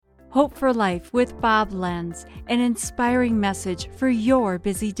Hope for Life with Bob Lenz, an inspiring message for your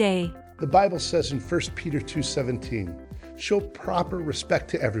busy day. The Bible says in 1 Peter 2:17, show proper respect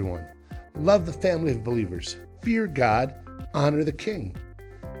to everyone. Love the family of believers. Fear God. Honor the king.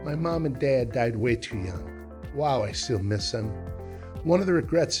 My mom and dad died way too young. Wow, I still miss them. One of the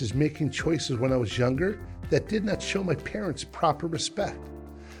regrets is making choices when I was younger that did not show my parents proper respect.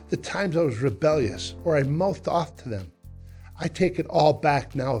 The times I was rebellious or I mouthed off to them. I take it all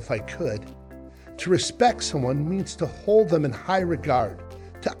back now if I could. To respect someone means to hold them in high regard,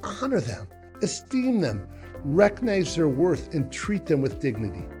 to honor them, esteem them, recognize their worth, and treat them with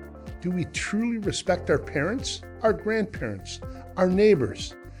dignity. Do we truly respect our parents, our grandparents, our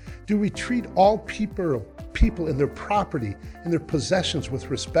neighbors? Do we treat all people in their property and their possessions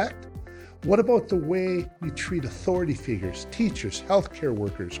with respect? What about the way we treat authority figures, teachers, healthcare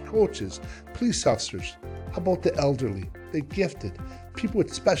workers, coaches, police officers? How about the elderly, the gifted, people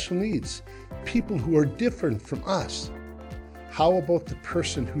with special needs, people who are different from us? How about the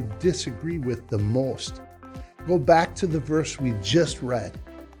person who disagree with the most? Go back to the verse we just read.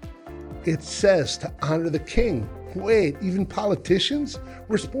 It says to honor the king. Wait, even politicians?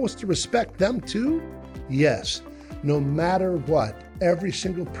 We're supposed to respect them too? Yes, no matter what, every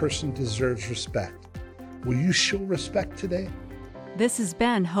single person deserves respect. Will you show respect today? This has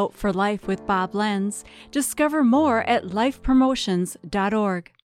been Hope for Life with Bob Lenz. Discover more at lifepromotions.org.